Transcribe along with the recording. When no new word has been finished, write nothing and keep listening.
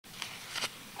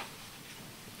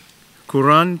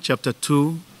Quran chapter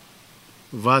 2,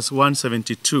 verse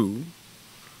 172.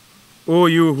 O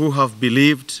you who have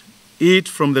believed, eat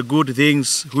from the good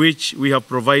things which we have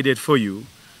provided for you,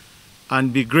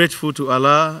 and be grateful to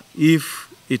Allah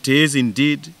if it is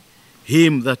indeed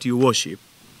Him that you worship.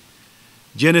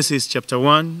 Genesis chapter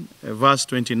 1, verse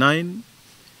 29.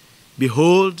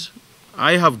 Behold,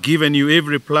 I have given you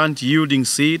every plant yielding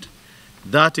seed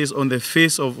that is on the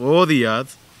face of all the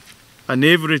earth, and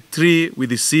every tree with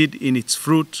the seed in its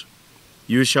fruit.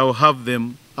 You shall have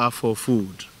them for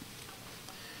food.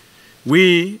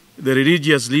 We, the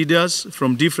religious leaders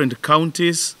from different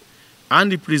counties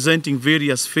and representing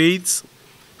various faiths,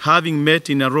 having met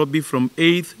in Nairobi from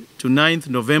 8th to 9th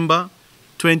November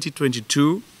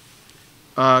 2022,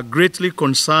 are greatly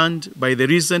concerned by the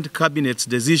recent Cabinet's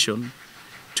decision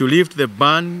to lift the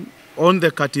ban on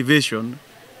the cultivation,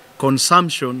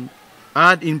 consumption,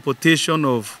 and importation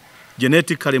of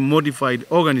genetically modified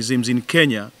organisms in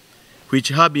Kenya, which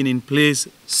have been in place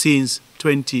since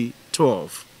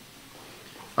 2012.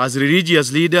 As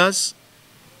religious leaders,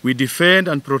 we defend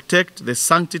and protect the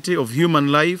sanctity of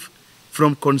human life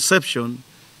from conception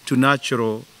to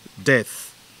natural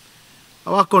death.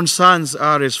 Our concerns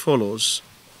are as follows.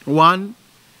 One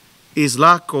is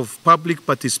lack of public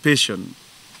participation.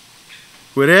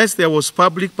 Whereas there was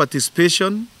public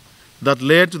participation that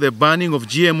led to the banning of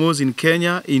GMOs in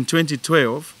Kenya in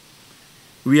 2012,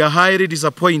 we are highly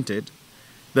disappointed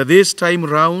that this time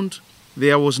round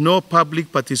there was no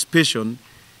public participation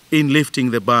in lifting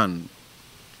the ban.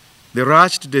 The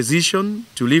rushed decision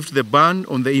to lift the ban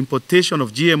on the importation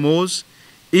of GMOs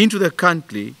into the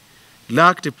country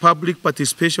lacked public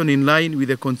participation in line with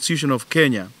the Constitution of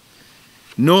Kenya.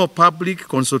 No public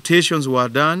consultations were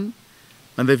done,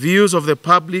 and the views of the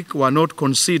public were not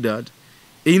considered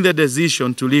in the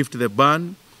decision to lift the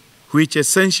ban, which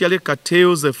essentially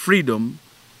curtails the freedom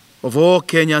of all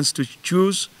Kenyans to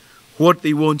choose what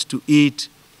they want to eat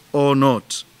or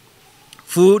not.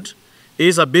 Food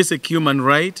is a basic human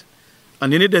right,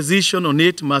 and any decision on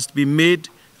it must be made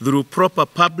through proper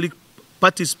public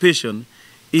participation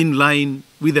in line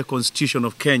with the Constitution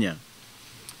of Kenya.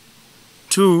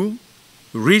 Two,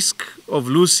 risk of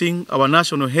losing our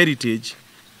national heritage,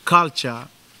 culture,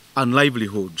 and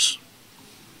livelihoods.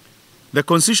 The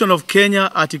Constitution of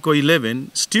Kenya, Article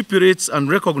 11, stipulates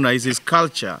and recognizes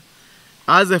culture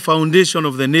as the foundation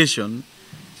of the nation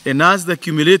and as the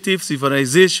cumulative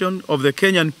civilization of the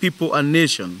Kenyan people and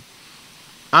nation.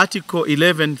 Article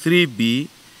 11.3b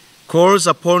calls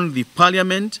upon the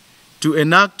Parliament to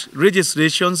enact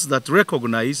legislations that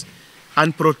recognize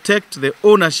and protect the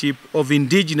ownership of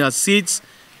indigenous seeds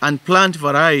and plant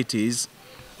varieties,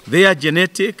 their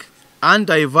genetic and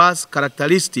diverse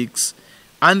characteristics,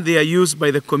 and their use by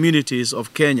the communities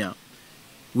of Kenya.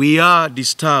 We are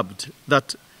disturbed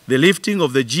that the lifting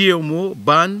of the GMO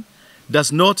ban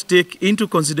does not take into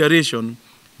consideration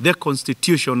the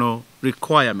constitutional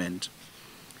requirement.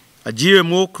 A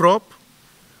GMO crop,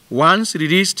 once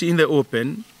released in the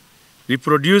open,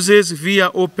 reproduces via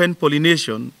open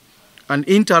pollination and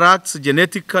interacts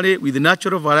genetically with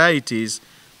natural varieties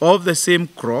of the same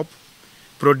crop,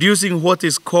 producing what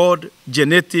is called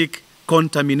genetic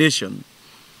contamination.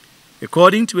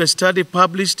 According to a study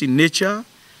published in Nature,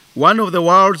 one of the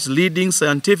world's leading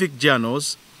scientific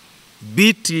journals,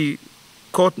 BT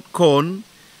corn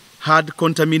had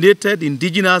contaminated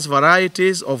indigenous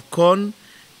varieties of corn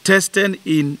tested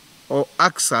in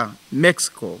Oaxaca,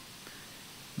 Mexico.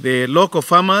 The local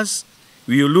farmers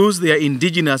will lose their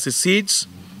indigenous seeds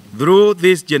through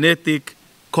this genetic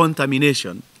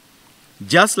contamination.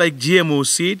 Just like GMO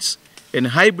seeds and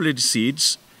hybrid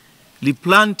seeds,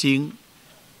 replanting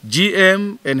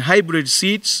GM and hybrid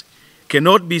seeds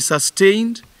cannot be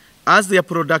sustained as their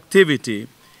productivity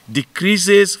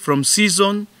decreases from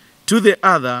season to the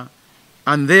other,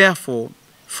 and therefore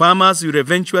farmers will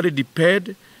eventually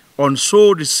depend on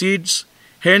sowed seeds,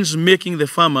 hence making the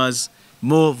farmers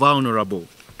more vulnerable.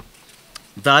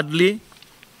 Thirdly,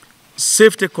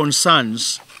 safety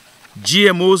concerns.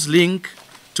 GMOs link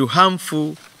to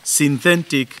harmful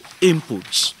synthetic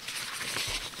inputs.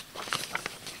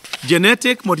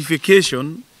 Genetic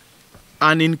modification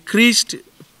and increased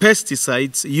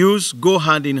pesticides use go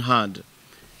hand in hand.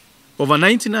 Over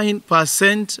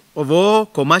 99% of all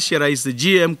commercialized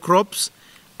GM crops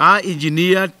are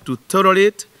engineered to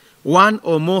tolerate one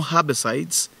or more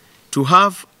herbicides, to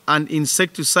have an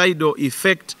insecticidal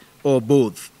effect, or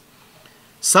both.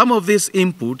 Some of these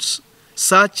inputs,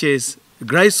 such as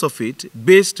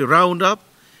glyphosate-based Roundup,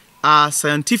 are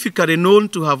scientifically known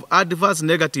to have adverse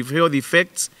negative health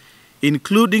effects,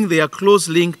 including their close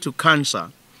link to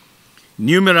cancer.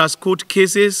 Numerous court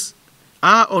cases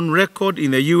are on record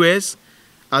in the US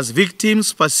as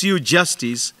victims pursue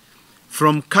justice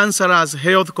from cancerous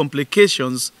health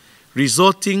complications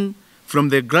resulting from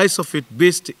the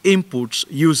glyphosate-based inputs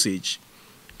usage.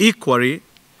 Equally,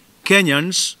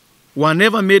 Kenyans were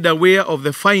never made aware of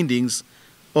the findings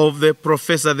of the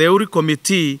Professor Uhuru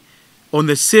Committee on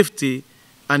the Safety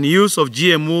and Use of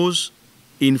GMOs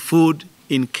in Food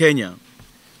in Kenya.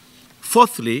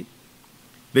 Fourthly,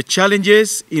 the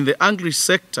challenges in the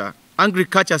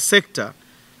agriculture sector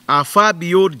are far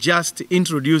beyond just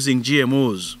introducing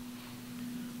GMOs.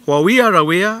 While we are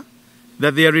aware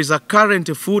that there is a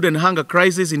current food and hunger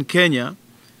crisis in Kenya,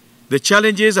 the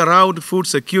challenges around food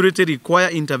security require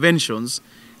interventions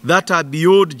that are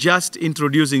beyond just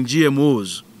introducing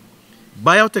GMOs.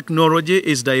 Biotechnology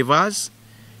is diverse,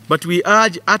 but we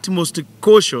urge utmost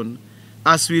caution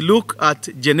as we look at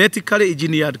genetically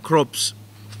engineered crops.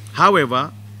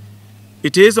 However,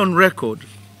 it is on record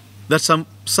that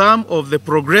some of the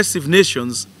progressive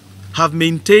nations have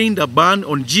maintained a ban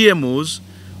on GMOs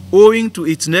owing to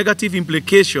its negative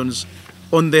implications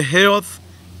on the health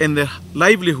and the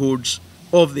livelihoods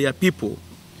of their people.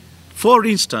 For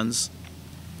instance,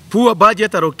 poor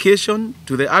budget allocation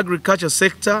to the agriculture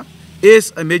sector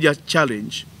is a major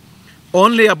challenge.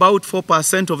 Only about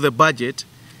 4% of the budget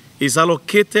is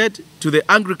allocated to the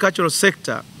agricultural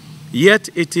sector, yet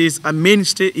it is a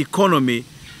mainstay economy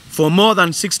for more than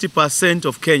 60%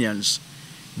 of Kenyans.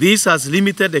 This has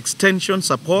limited extension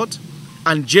support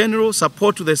and general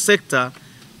support to the sector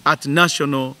at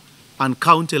national and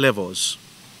county levels.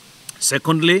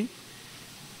 Secondly,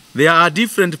 there are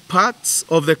different parts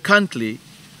of the country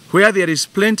where there is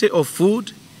plenty of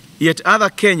food, yet other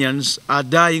Kenyans are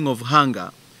dying of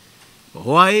hunger.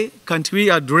 Why can't we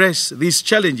address these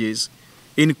challenges,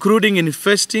 including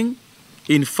investing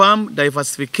in farm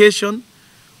diversification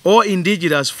or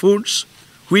indigenous foods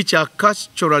which are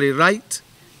culturally right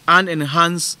and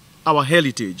enhance our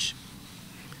heritage?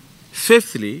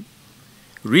 Fifthly,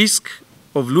 risk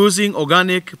of losing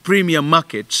organic premium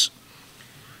markets.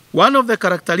 One of the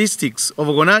characteristics of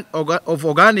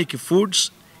organic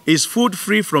foods is food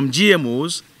free from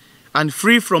GMOs and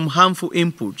free from harmful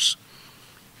inputs.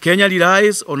 Kenya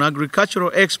relies on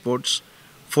agricultural exports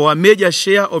for a major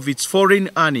share of its foreign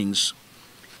earnings.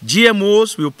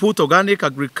 GMOs will put organic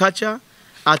agriculture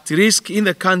at risk in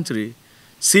the country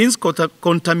since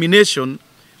contamination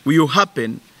will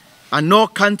happen and no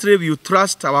country will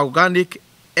trust our organic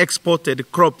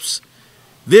exported crops.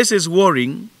 This is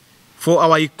worrying for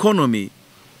our economy,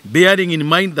 bearing in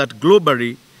mind that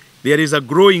globally there is a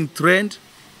growing trend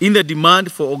in the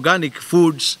demand for organic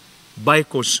foods by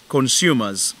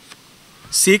consumers.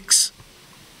 6,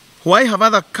 why have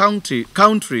other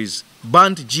countries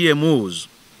banned GMOs?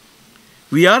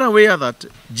 We are aware that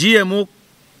GMO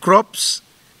crops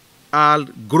are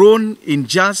grown in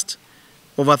just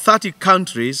over 30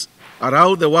 countries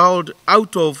around the world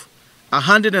out of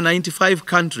 195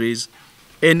 countries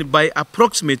and by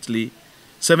approximately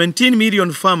 17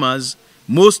 million farmers,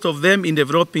 most of them in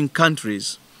developing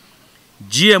countries.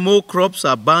 GMO crops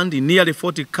are banned in nearly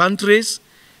 40 countries,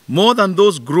 more than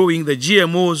those growing the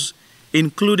GMOs,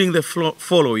 including the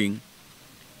following: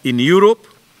 in Europe,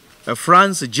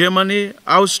 France, Germany,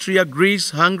 Austria, Greece,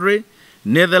 Hungary,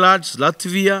 Netherlands,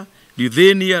 Latvia,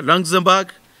 Lithuania,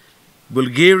 Luxembourg,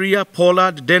 Bulgaria,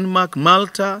 Poland, Denmark,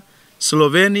 Malta,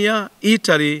 Slovenia,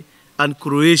 Italy, and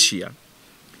Croatia.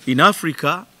 In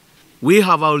Africa, we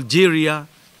have Algeria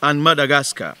and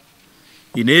Madagascar.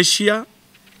 In Asia,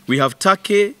 we have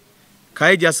Turkey,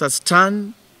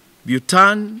 Kyrgyzstan,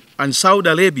 Bhutan, and Saudi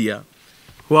Arabia,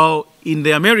 while in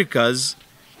the Americas,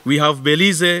 we have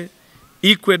Belize,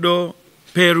 Ecuador,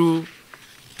 Peru,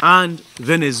 and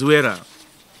Venezuela.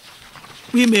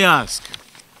 We may ask,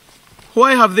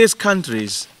 why have these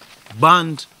countries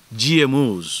banned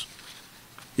GMOs?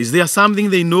 Is there something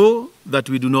they know that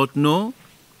we do not know?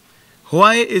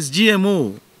 Why is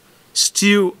GMO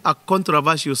still a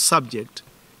controversial subject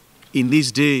in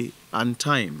this day and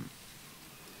time?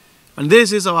 And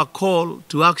this is our call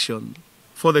to action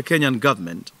for the Kenyan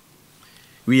government.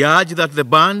 We urge that the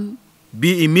ban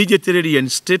be immediately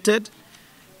reinstated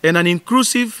and an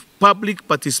inclusive public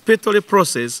participatory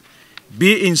process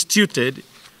be instituted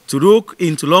to look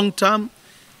into long-term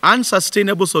and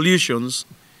sustainable solutions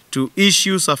to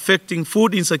issues affecting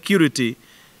food insecurity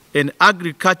and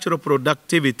agricultural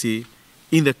productivity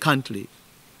in the country.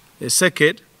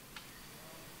 Second,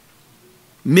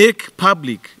 make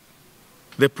public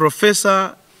the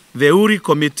Professor Uhuru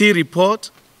Committee report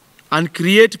and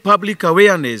create public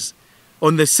awareness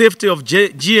on the safety of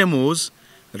GMOs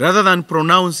rather than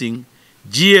pronouncing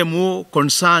GMO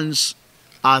concerns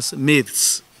as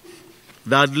myths.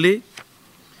 Thirdly,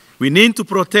 we need to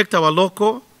protect our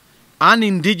local and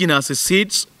indigenous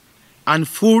seeds and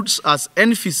foods as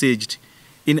envisaged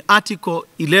in Article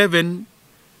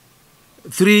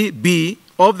 11(3)(b)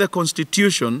 of the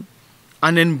Constitution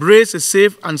and embrace a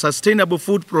safe and sustainable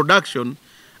food production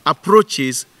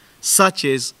approaches such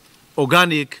as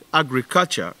organic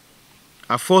agriculture.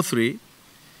 Fourthly,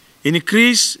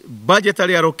 increase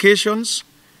budgetary allocations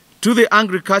to the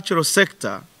agricultural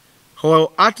sector,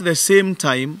 while at the same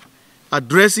time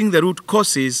addressing the root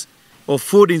causes of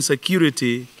food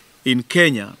insecurity in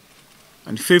Kenya.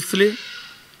 And fifthly,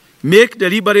 make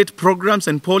deliberate programs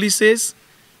and policies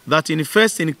that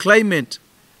invest in climate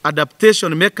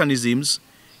adaptation mechanisms,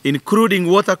 including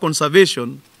water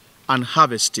conservation and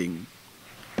harvesting.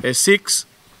 Six,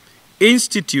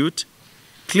 institute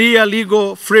clear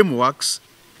legal frameworks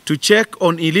to check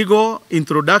on illegal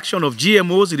introduction of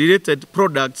GMOs-related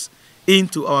products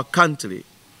into our country.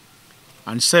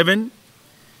 And seven,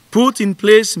 put in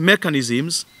place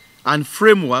mechanisms and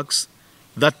frameworks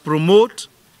that promote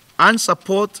and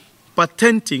support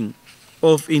patenting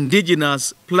of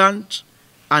indigenous plant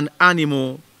and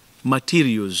animal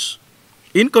materials.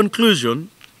 In conclusion,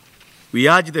 we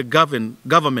urge the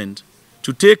government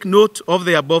to take note of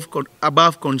the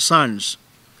above concerns.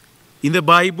 In the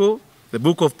Bible, the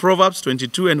book of Proverbs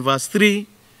 22 and verse 3,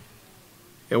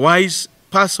 a wise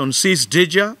person sees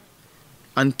danger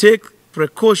and take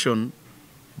precaution,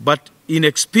 but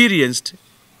inexperienced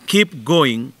keep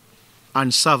going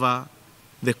and suffer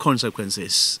the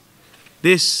consequences.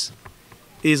 This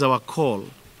is our call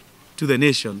to the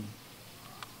nation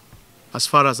as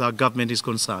far as our government is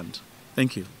concerned.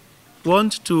 Thank you.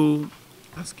 Want to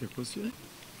ask a question?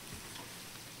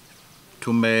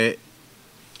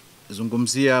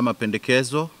 Tumezungumzia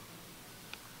mapendekezo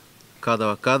kadha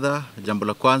wa kadha. Jambo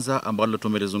la kwanza ambalo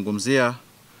tumelizungumzia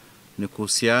ni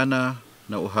kuhusiana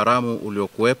na uharamu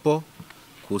uliokuwepo,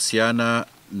 kuhusiana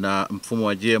na mfumo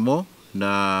wa GMO,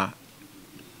 na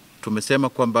tumesema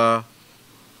kwamba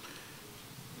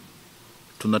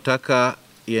tunataka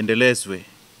iendelezwe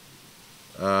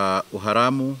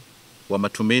uharamu wa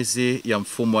matumizi ya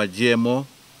mfumo wa GMO,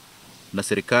 na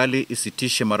serikali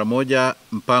isitishe mara moja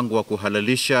mpango wa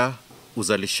kuhalalisha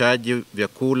uzalishaji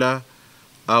vyakula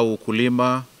au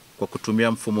ukulima kwa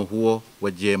kutumia mfumo huo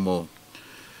wa GMO.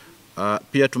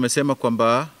 Pia tumesema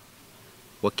kwamba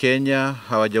Wakenya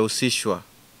hawajahusishwa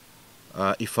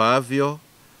ifaavyo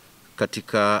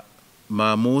katika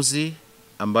maamuzi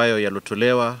ambayo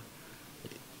yalotolewa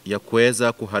ya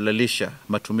kuweza kuhalalisha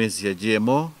matumizi ya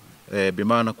GMO,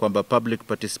 bimaana kwamba public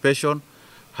participation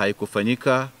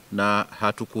haikufanyika na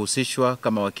hatukuhusishwa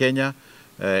kama Wakenya.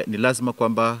 Ni lazima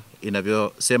kwamba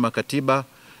inavyosema katiba,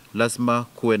 lazima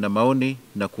kuwe na maoni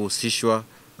na kuhusishwa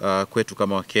kwetu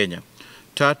kama Wakenya.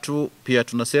 Tatu, pia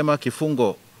tunasema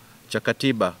kifungo cha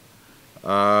katiba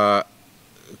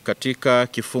katika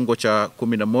kifungo cha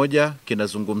 11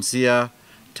 kinazungumzia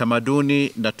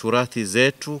tamaduni na turathi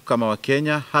zetu kama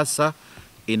Wakenya, hasa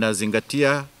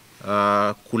inazingatia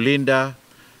kulinda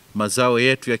mazao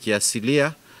yetu ya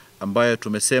kiasilia, ambayo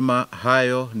tumesema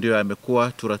hayo ndio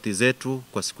yamekuwa turathi zetu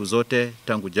kwa siku zote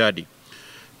tangu jadi.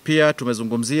 Pia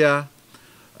tumezungumzia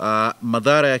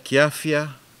madhara ya kiafya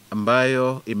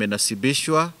ambayo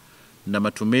imenasibishwa na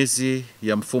matumizi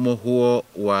ya mfumo huo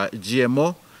wa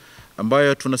GMO,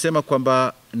 ambayo tunasema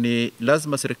kwamba ni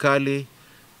lazima serikali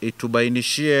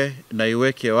itubainishie na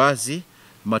iweke wazi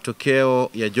matokeo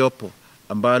ya jopo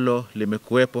ambalo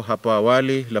limekuwepo hapa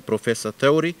awali la Profesa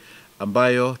Theory,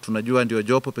 ambayo tunajua ndio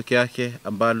jopo peke yake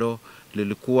ambalo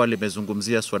lilikuwa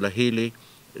limezungumzia swala hili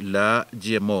la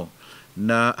GMO.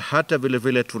 Na hata vile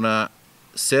vile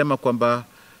tunasema kwamba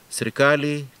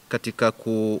serikali katika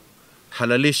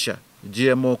kuhalalisha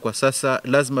GMO kwa sasa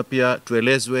lazima pia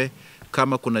tuelezwe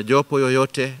kama kuna jopo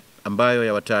yoyote ambayo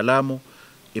ya wataalamu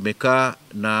imekaa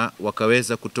na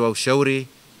wakaweza kutoa ushauri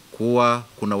kuwa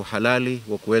kuna uhalali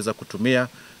wa kuweza kutumia,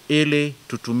 ili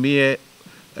tutumie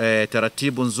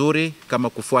taratibu nzuri kama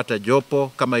kufuata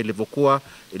jopo kama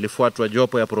ilifuatwa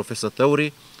jopo ya Profesa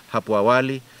Theory hapo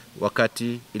awali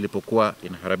wakati ilipokuwa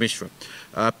inaharamishwa.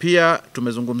 Pia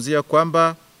tumezungumzia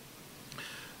kwamba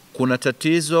kuna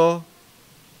tatizo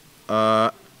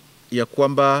ya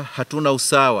kwamba hatuna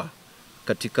usawa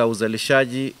katika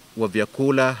uzalishaji wa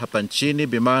vyakula hapa nchini,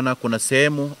 bimaana kuna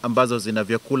sehemu ambazo zina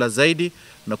vyakula zaidi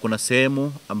na kuna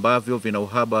sehemu ambavyo vina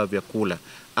uhaba wa vyakula,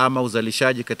 ama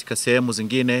uzalishaji katika sehemu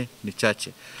zingine ni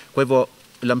chache. Kwa hivyo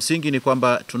la msingi ni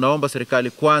kwamba tunaomba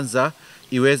serikali kwanza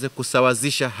iweze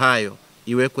kusawazisha hayo,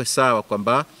 iwekwe sawa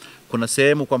kwamba kuna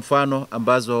sehemu kwa mfano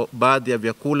ambazo baadhi ya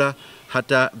vyakula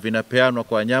hata vinapeanwa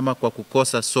kwa wanyama kwa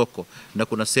kukosa soko, na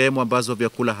kuna sehemu ambazo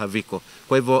vyakula haviko.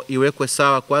 Kwa hivyo iwekwe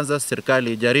sawa kwanza,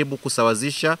 serikali ijaribu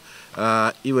kusawazisha,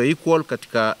 iwe equal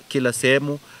katika kila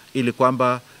sehemu, ili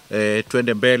kwamba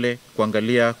tuende mbele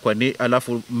kuangalia kwa nini,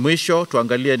 alafu mwisho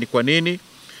tuangalie ni kwa nini,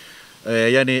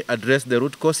 yani address the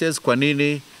root causes, kwa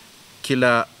nini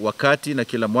kila wakati na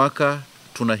kila mwaka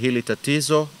tuna hili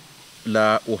tatizo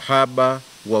la uhaba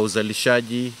wa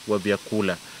uzalishaji wa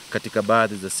vyakula katika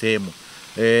baadhi za sehemu.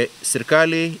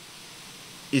 Serikali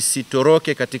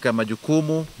isitoroke katika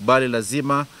majukumu, bali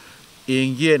lazima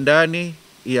iingie ndani,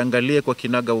 iangalie kwa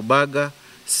kinaga ubaga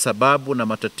sababu na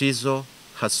matatizo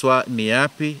haswa ni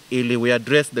yapi, ili we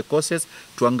address the causes,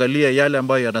 tuangalie yale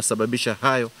ambayo yanasababisha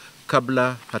hayo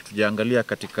kabla hatujaangalia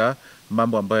katika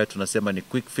mambo ambayo tunasema ni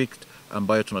quick fix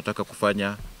ambayo tunataka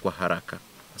kufanya kwa haraka.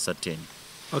 Asanteni.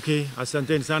 Okay,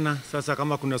 asanteni sana. Sasa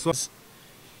kama kuna swali.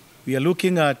 We are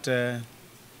looking at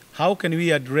how can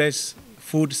we address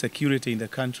food security in the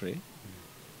country,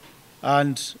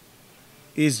 and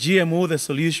is GMO the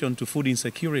solution to food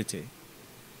insecurity?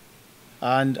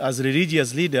 And as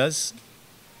religious leaders,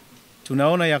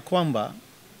 tunaona ya kwamba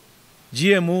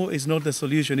GMO is not the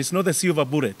solution, it's not the silver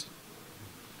bullet.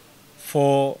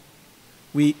 For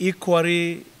we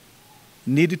equally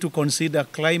need to consider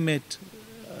climate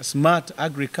smart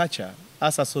agriculture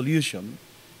as a solution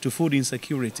to food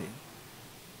insecurity.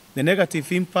 The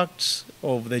negative impacts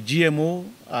of the GMO,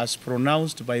 as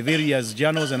pronounced by various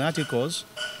journals and articles,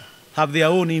 have their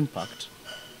own impact.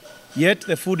 Yet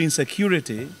the food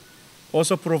insecurity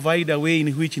also provide a way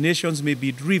in which nations may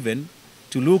be driven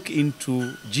to look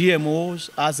into GMOs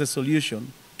as a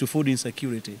solution to food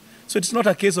insecurity. So it's not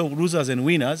a case of losers and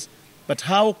winners, but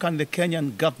how can the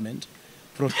Kenyan government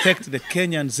protect the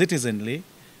Kenyan citizenry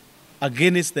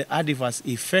against the adverse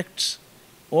effects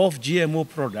of GMO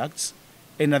products,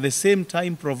 and at the same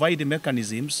time provide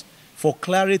mechanisms for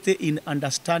clarity in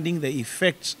understanding the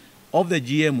effects of the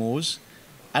GMOs,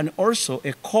 and also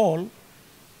a call,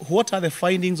 what are the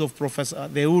findings of Professor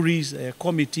Uhuri's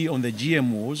committee on the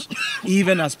GMOs,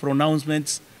 even as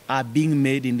pronouncements are being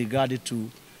made in regard to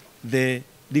the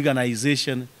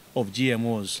legalization of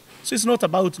GMOs. So it's not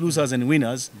about losers and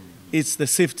winners, it's the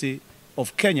safety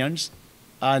of Kenyans,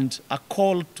 and a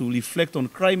call to reflect on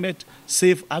climate,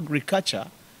 safe agriculture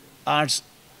as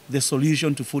the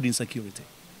solution to food insecurity.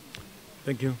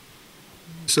 Thank you.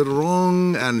 It's a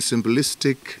wrong and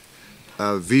simplistic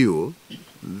view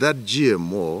that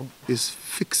GMO is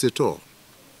fix-it-all.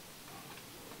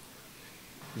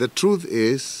 The truth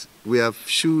is we have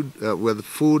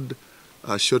food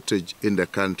shortage in the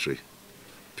country.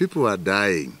 People are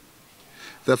dying.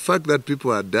 The fact that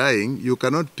people are dying, you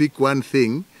cannot pick one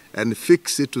thing and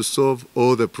fix it to solve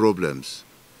all the problems.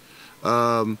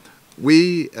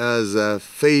 We as a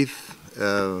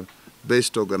faith-based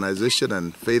organization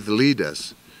and faith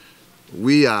leaders,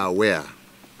 we are aware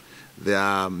there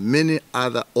are many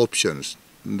other options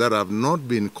that have not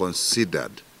been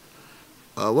considered.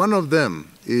 One of them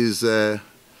is a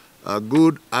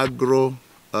good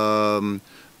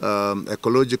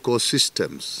ecological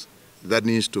systems that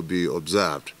needs to be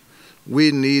observed.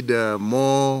 We need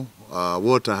more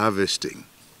water harvesting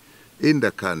in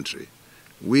the country.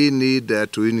 We need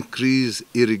to increase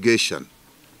irrigation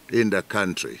in the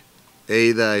country,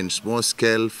 either in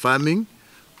small-scale farming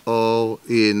or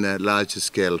in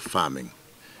large-scale farming.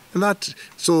 And that,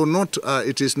 so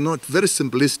it is not very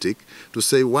simplistic to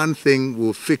say one thing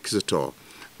will fix it all.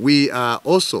 We are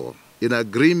also in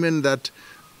agreement that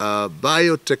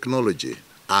biotechnology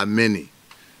are many,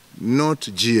 not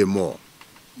GMO.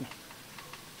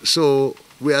 So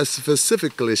we are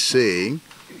specifically saying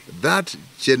that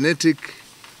genetic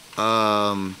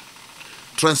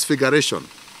transfiguration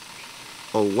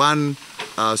of one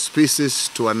species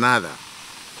to another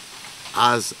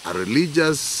as a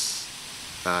religious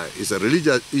is a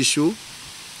religious issue,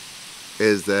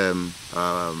 as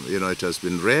it has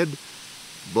been read,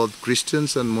 both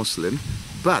Christians and Muslim,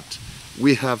 but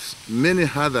we have many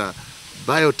other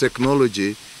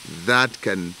biotechnology that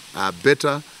can are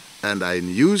better and are in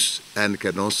use and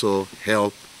can also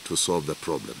help to solve the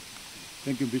problem.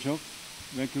 Thank you, Bishop.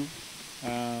 Thank you.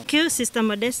 Thank you, Sister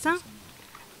Modesta.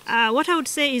 What I would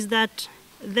say is that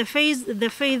we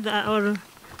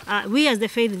as the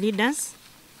faith leaders,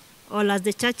 or as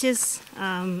the churches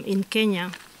in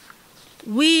Kenya,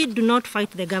 we do not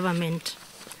fight the government.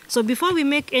 So before we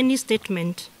make any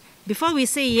statement, before we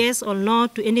say yes or no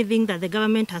to anything that the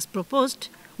government has proposed,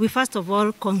 we first of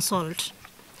all consult.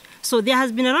 So there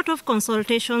has been a lot of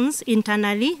consultations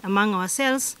internally among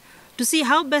ourselves to see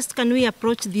how best can we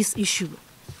approach this issue.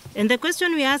 And the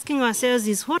question we're asking ourselves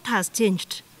is, what has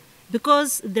changed?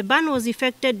 because the ban was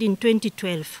effected in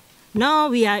 2012. Now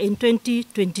we are in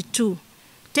 2022.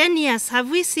 10 years, have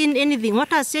we seen anything? What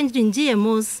has changed in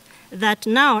GMOs that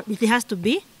now it has to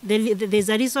be? There's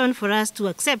a reason for us to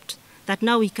accept that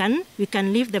now we can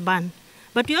lift the ban.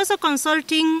 But we're also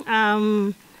consulting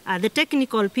the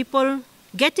technical people,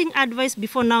 getting advice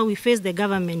before now we face the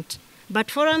government. But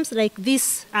forums like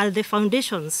this are the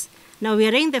foundations. Now we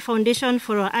are laying the foundation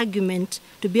for our argument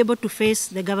to be able to face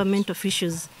the government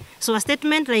officials. So a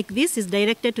statement like this is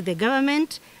directed to the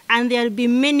government, and there will be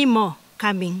many more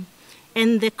coming.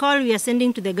 And the call we are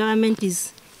sending to the government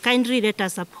is kindly let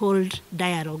us uphold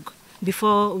dialogue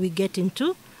before we get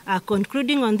into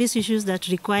concluding on these issues that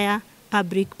require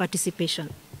public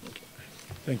participation.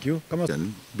 Thank you. Come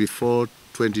on. Before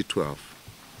 2012.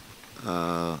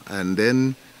 And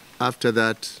then after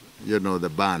that, you know, the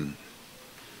ban.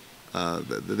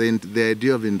 The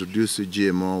idea of introducing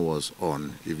GMO was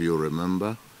on, if you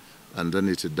remember, and then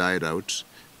it died out.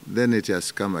 Then it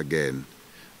has come again.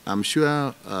 I'm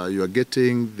sure you are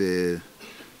getting the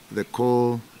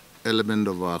core element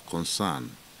of our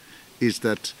concern is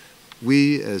that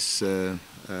we as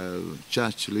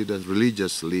church leaders,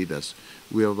 religious leaders,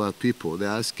 we have our people, they're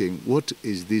asking, what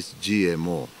is this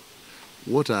GMO?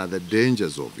 What are the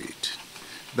dangers of it?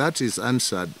 That is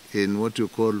answered in what you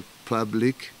call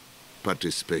public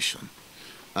participation.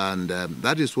 And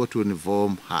that is what will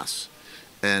inform us.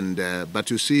 And, but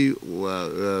you see,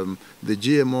 the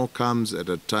GMO comes at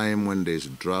a time when there's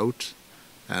drought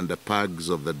and the pags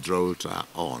of the drought are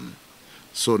on.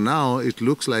 So now it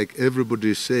looks like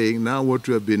everybody is saying, now what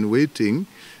we have been waiting,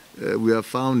 we have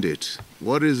found it.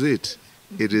 What is it?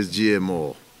 It is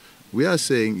GMO. We are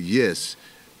saying, yes,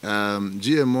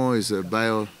 GMO is a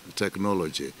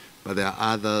biotechnology, but there are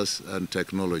others and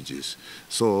technologies.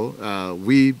 So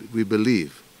we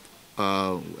believe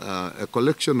a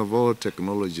collection of all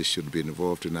technologies should be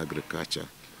involved in agriculture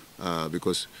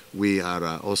because we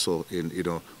are also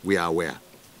we are aware.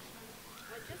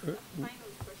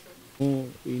 More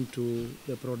into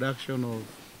the production of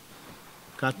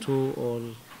cattle or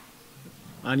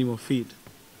animal feed.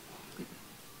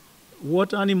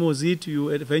 What animals eat you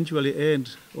eventually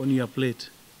end on your plate.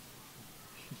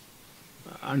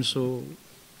 And so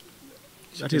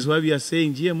that is why we are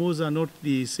saying GMOs are not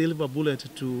the silver bullet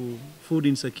to food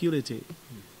insecurity.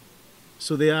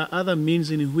 So there are other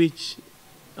means in which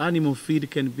animal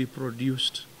feed can be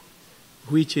produced,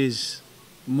 which is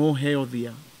more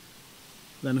healthier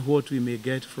than what we may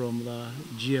get from the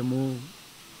GMO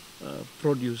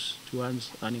produce to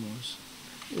animals.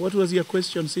 What was your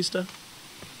question, sister?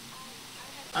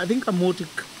 I think a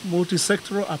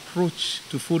multi-sectoral approach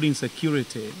to food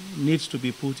insecurity needs to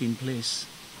be put in place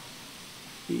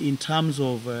in terms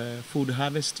of food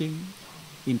harvesting,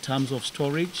 in terms of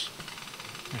storage.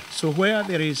 So where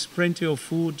there is plenty of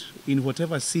food in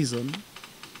whatever season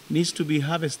needs to be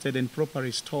harvested and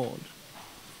properly stored.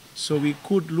 So we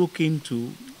could look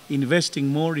into investing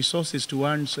more resources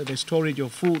towards the storage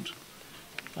of food.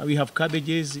 We have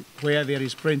cabbages where there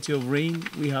is plenty of rain.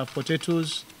 We have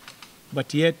potatoes,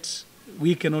 but yet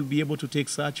we cannot be able to take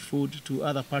such food to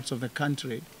other parts of the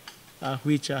country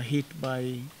which are hit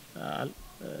by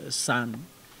sun.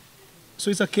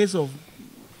 So it's a case of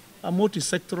a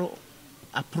multi-sectoral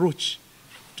approach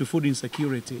to food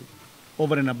insecurity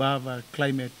over and above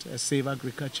climate-safe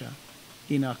agriculture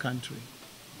in our country.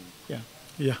 Yeah.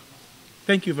 Yeah.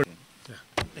 Thank you very much.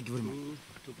 Yeah. Thank you very much.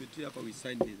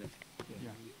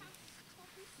 Yeah.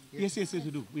 Yes, we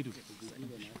do. We do.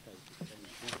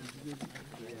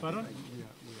 Pardon?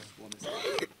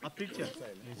 A picture.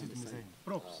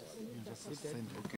 Props.